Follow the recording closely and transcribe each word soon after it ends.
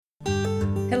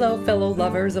Hello, fellow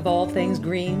lovers of all things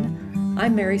green.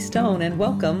 I'm Mary Stone, and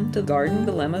welcome to Garden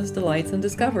Dilemmas, Delights, and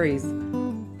Discoveries.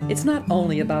 It's not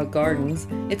only about gardens,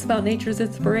 it's about nature's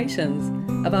inspirations,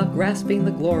 about grasping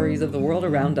the glories of the world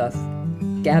around us,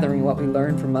 gathering what we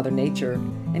learn from Mother Nature,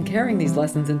 and carrying these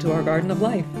lessons into our garden of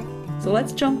life. So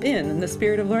let's jump in the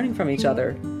spirit of learning from each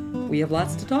other. We have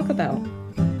lots to talk about.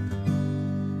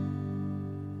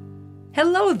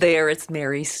 Hello there, it's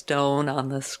Mary Stone on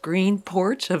the screen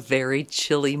porch, a very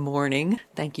chilly morning.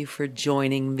 Thank you for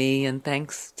joining me, and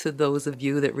thanks to those of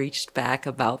you that reached back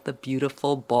about the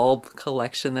beautiful bulb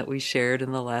collection that we shared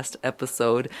in the last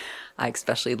episode. I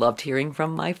especially loved hearing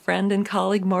from my friend and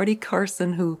colleague Marty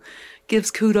Carson, who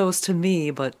gives kudos to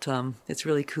me, but it's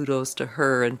really kudos to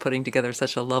her in putting together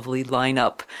such a lovely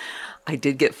lineup. I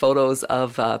did get photos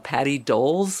of Patty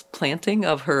Dole's planting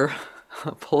of her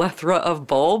plethora of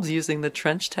bulbs using the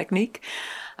trench technique.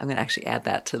 I'm going to actually add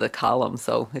that to the column,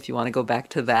 so if you want to go back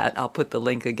to that, I'll put the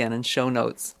link again in show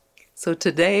notes. So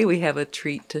today we have a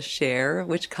treat to share,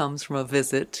 which comes from a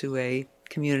visit to a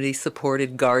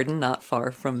community-supported garden not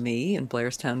far from me in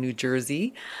Blairstown, New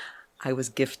Jersey. I was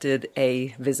gifted a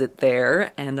visit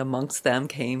there, and amongst them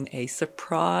came a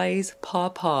surprise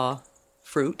pawpaw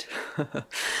fruit.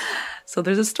 So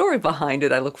there's a story behind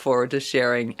it I look forward to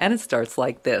sharing, and it starts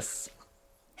like this.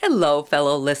 Hello,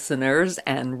 fellow listeners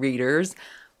and readers.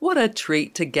 What a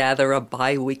treat to gather a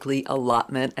bi-weekly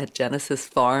allotment at Genesis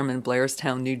Farm in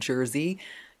Blairstown, New Jersey,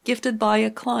 gifted by a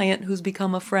client who's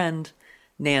become a friend.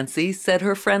 Nancy said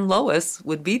her friend Lois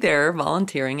would be there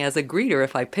volunteering as a greeter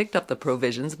if I picked up the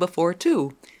provisions before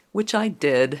 2, which I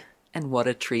did, and what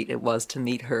a treat it was to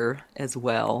meet her as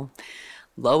well.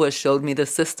 Lois showed me the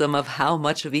system of how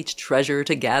much of each treasure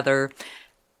to gather,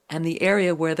 and the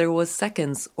area where there was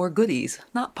seconds or goodies,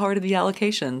 not part of the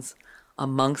allocations.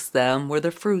 Amongst them were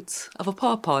the fruits of a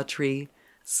pawpaw tree,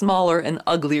 smaller and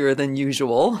uglier than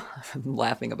usual, I'm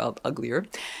laughing about uglier,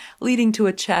 leading to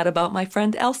a chat about my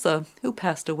friend Elsa, who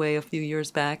passed away a few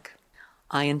years back.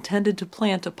 I intended to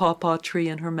plant a pawpaw tree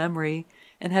in her memory,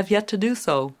 and have yet to do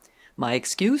so. My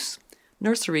excuse?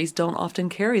 Nurseries don't often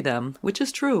carry them, which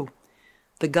is true.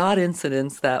 The God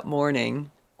incidence that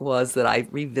morning was that I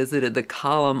revisited the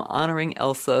column honoring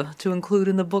Elsa to include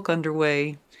in the book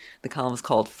underway. The column is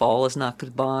called Fall is Not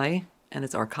Goodbye, and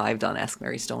it's archived on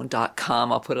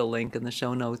AskMaryStone.com. I'll put a link in the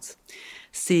show notes.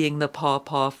 Seeing the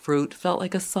pawpaw fruit felt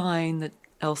like a sign that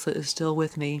Elsa is still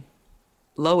with me.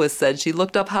 Lois said she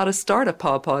looked up how to start a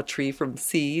pawpaw tree from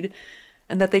seed,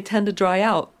 and that they tend to dry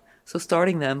out, so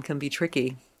starting them can be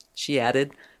tricky. She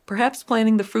added, perhaps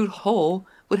planting the fruit whole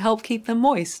would help keep them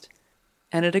moist.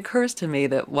 And it occurs to me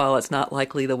that while it's not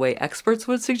likely the way experts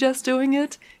would suggest doing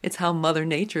it, it's how Mother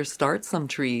Nature starts some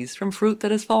trees from fruit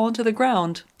that has fallen to the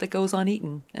ground, that goes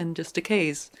uneaten and just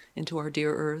decays into our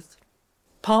dear earth.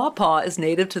 Pawpaw is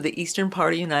native to the eastern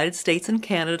part of the United States and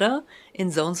Canada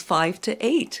in zones 5 to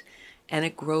 8, and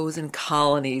it grows in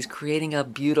colonies, creating a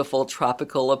beautiful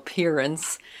tropical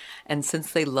appearance. And since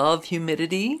they love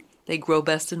humidity, they grow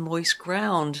best in moist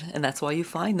ground, and that's why you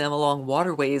find them along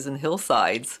waterways and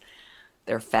hillsides.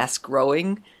 They're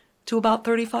fast-growing to about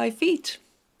 35 feet.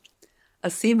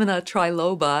 Asimina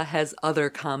triloba has other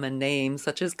common names,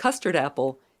 such as custard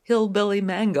apple, hillbilly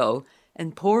mango,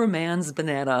 and poor man's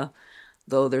banana,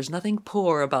 though there's nothing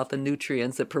poor about the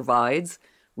nutrients it provides,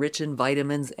 rich in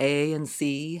vitamins A and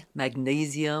C,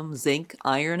 magnesium, zinc,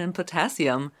 iron, and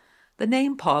potassium. The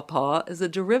name pawpaw is a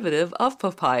derivative of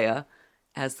papaya,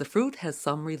 as the fruit has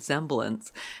some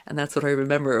resemblance. And that's what I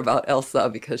remember about Elsa,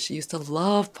 because she used to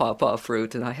love pawpaw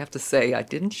fruit, and I have to say I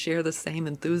didn't share the same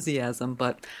enthusiasm,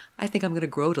 but I think I'm going to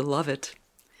grow to love it.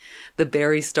 The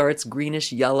berry starts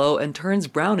greenish yellow and turns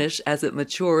brownish as it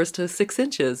matures to 6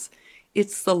 inches.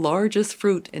 It's the largest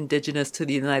fruit indigenous to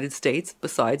the United States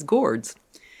besides gourds.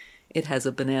 It has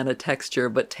a banana texture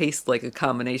but tastes like a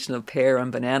combination of pear and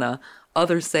banana.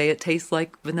 Others say it tastes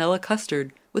like vanilla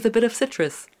custard with a bit of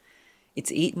citrus. It's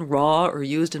eaten raw or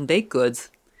used in baked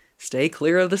goods. Stay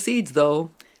clear of the seeds,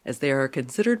 though, as they are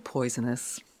considered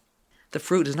poisonous. The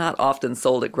fruit is not often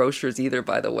sold at grocers either,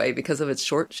 by the way, because of its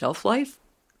short shelf life.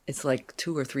 It's like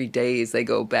 2 or 3 days they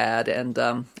go bad, and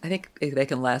I think they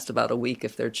can last about a week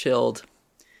if they're chilled,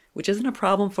 which isn't a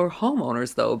problem for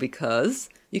homeowners, though, because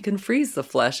you can freeze the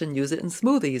flesh and use it in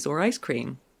smoothies or ice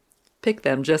cream. Pick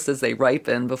them just as they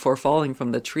ripen before falling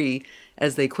from the tree,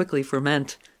 as they quickly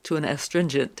ferment to an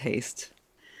astringent taste.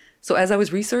 So as I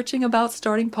was researching about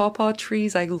starting pawpaw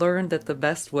trees, I learned that the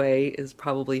best way is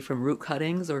probably from root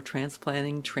cuttings or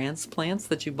transplanting transplants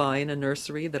that you buy in a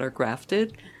nursery that are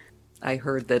grafted. I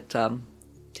heard that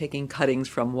taking cuttings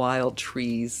from wild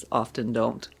trees often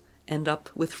don't end up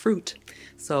with fruit.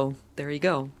 So there you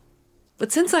go.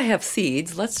 But since I have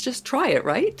seeds, let's just try it,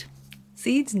 right?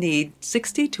 Seeds need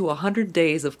 60 to 100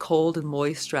 days of cold and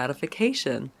moist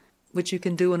stratification, which you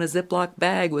can do in a Ziploc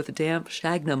bag with damp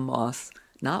sphagnum moss,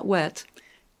 not wet,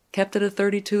 kept at a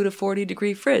 32 to 40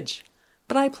 degree fridge.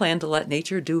 But I plan to let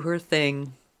nature do her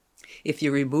thing. If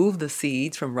you remove the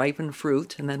seeds from ripened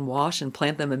fruit and then wash and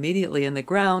plant them immediately in the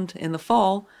ground in the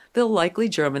fall, they'll likely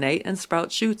germinate and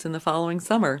sprout shoots in the following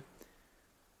summer.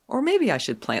 Or maybe I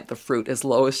should plant the fruit as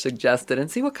Lois suggested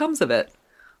and see what comes of it.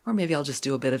 Or maybe I'll just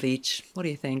do a bit of each. What do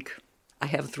you think? I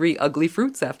have 3 ugly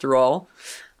fruits after all.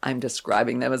 I'm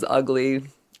describing them as ugly,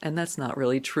 and that's not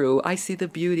really true. I see the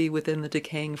beauty within the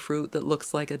decaying fruit that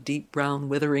looks like a deep brown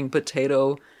withering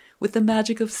potato with the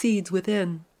magic of seeds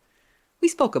within. We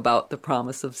spoke about the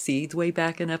promise of seeds way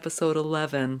back in episode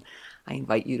 11. I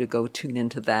invite you to go tune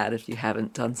into that if you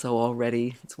haven't done so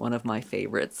already. It's one of my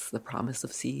favorites, the promise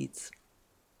of seeds.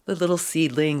 The little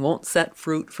seedling won't set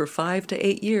fruit for 5 to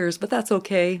 8 years, but that's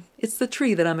okay. It's the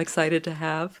tree that I'm excited to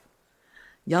have.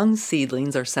 Young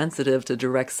seedlings are sensitive to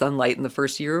direct sunlight in the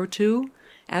first year or 2.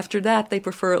 After that, they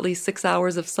prefer at least 6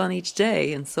 hours of sun each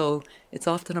day, and so it's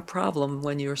often a problem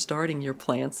when you're starting your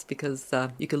plants because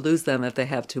you could lose them if they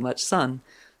have too much sun.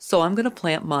 So I'm going to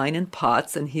plant mine in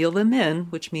pots and heel them in,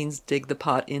 which means dig the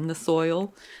pot in the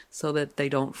soil so that they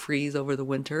don't freeze over the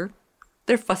winter.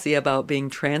 They're fussy about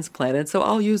being transplanted, so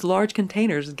I'll use large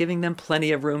containers, giving them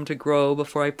plenty of room to grow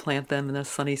before I plant them in a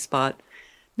sunny spot.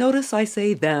 Notice I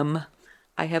say them.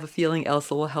 I have a feeling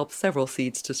Elsa will help several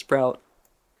seeds to sprout.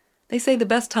 They say the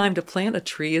best time to plant a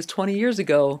tree is 20 years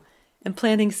ago, and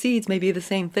planting seeds may be the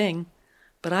same thing,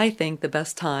 but I think the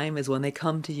best time is when they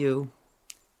come to you.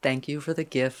 Thank you for the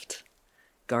gift.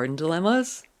 Garden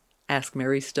Dilemmas?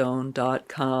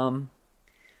 AskMaryStone.com.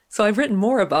 So I've written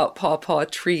more about pawpaw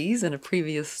trees in a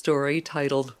previous story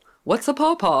titled, What's a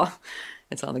Pawpaw?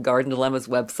 It's on the Garden Dilemmas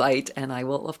website, and I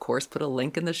will, of course, put a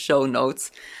link in the show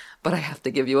notes. But I have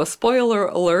to give you a spoiler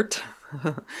alert.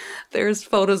 There's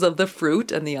photos of the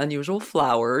fruit and the unusual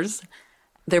flowers.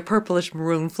 They're purplish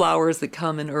maroon flowers that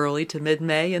come in early to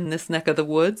mid-May in this neck of the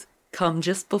woods, come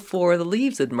just before the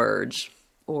leaves emerge,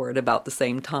 or at about the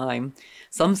same time.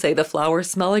 Some say the flowers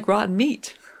smell like rotten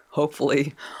meat.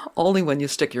 Hopefully, only when you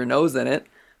stick your nose in it.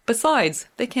 Besides,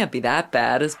 they can't be that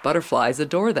bad as butterflies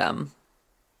adore them.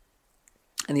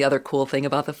 And the other cool thing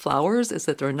about the flowers is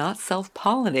that they're not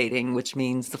self-pollinating, which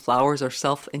means the flowers are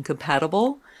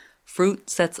self-incompatible. Fruit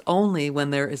sets only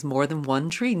when there is more than one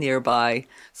tree nearby.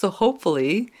 So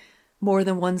hopefully, more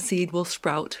than one seed will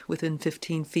sprout within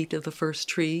 15 feet of the first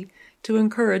tree to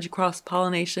encourage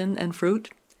cross-pollination and fruit.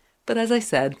 But as I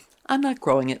said, I'm not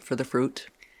growing it for the fruit.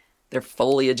 Their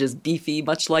foliage is beefy,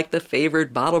 much like the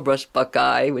favored bottlebrush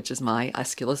buckeye, which is my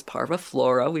Aesculus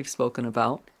parviflora we've spoken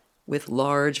about, with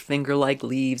large finger-like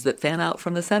leaves that fan out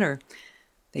from the center.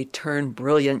 They turn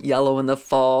brilliant yellow in the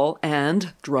fall,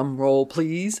 and, drum roll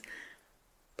please,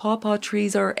 pawpaw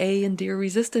trees are A and deer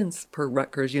resistance per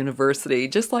Rutgers University,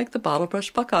 just like the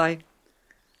bottlebrush buckeye.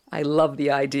 I love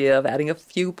the idea of adding a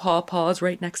few pawpaws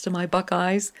right next to my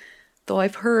buckeyes, though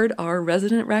I've heard our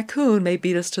resident raccoon may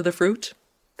beat us to the fruit.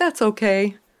 That's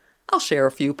okay. I'll share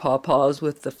a few pawpaws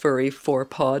with the furry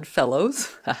four-pawed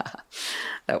fellows.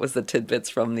 That was the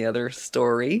tidbits from the other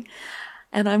story.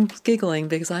 And I'm giggling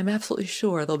because I'm absolutely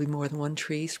sure there'll be more than one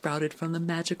tree sprouted from the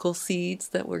magical seeds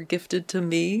that were gifted to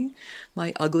me,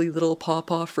 my ugly little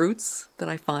pawpaw fruits that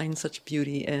I find such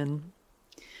beauty in.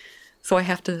 So I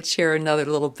have to share another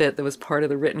little bit that was part of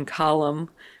the written column,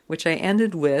 which I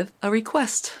ended with a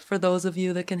request for those of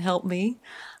you that can help me.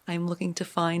 I'm looking to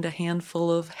find a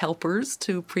handful of helpers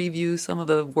to preview some of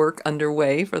the work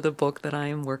underway for the book that I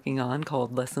am working on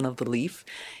called Lesson of the Leaf.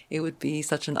 It would be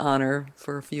such an honor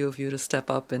for a few of you to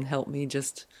step up and help me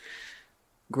just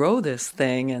grow this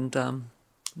thing. And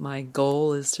my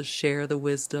goal is to share the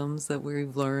wisdoms that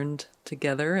we've learned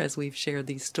together as we've shared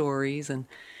these stories and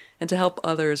to help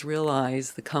others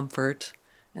realize the comfort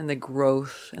and the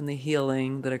growth and the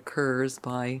healing that occurs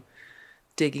by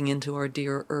digging into our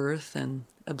dear earth and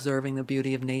observing the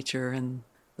beauty of nature and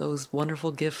those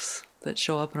wonderful gifts that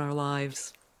show up in our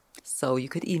lives. So you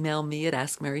could email me at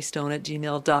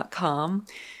askmarystone@gmail.com.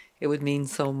 It would mean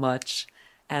so much,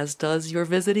 as does your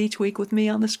visit each week with me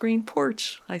on the screen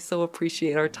porch. I so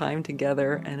appreciate our time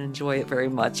together and enjoy it very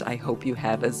much. I hope you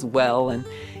have as well. And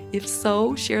if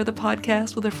so, share the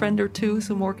podcast with a friend or two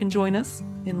so more can join us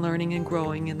in learning and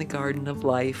growing in the garden of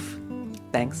life.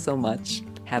 Thanks so much.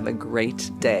 Have a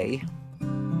great day.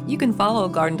 You can follow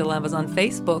Garden Dilemmas on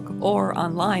Facebook or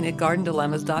online at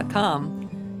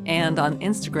gardendilemmas.com and on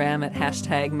Instagram at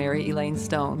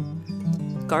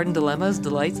 #MaryElaineStone. Garden Dilemmas,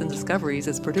 Delights, and Discoveries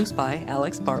is produced by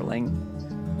Alex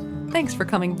Bartling. Thanks for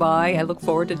coming by. I look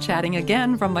forward to chatting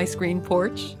again from my screen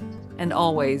porch. And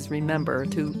always remember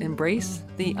to embrace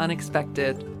the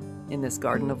unexpected in this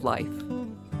garden of life.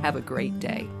 Have a great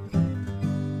day.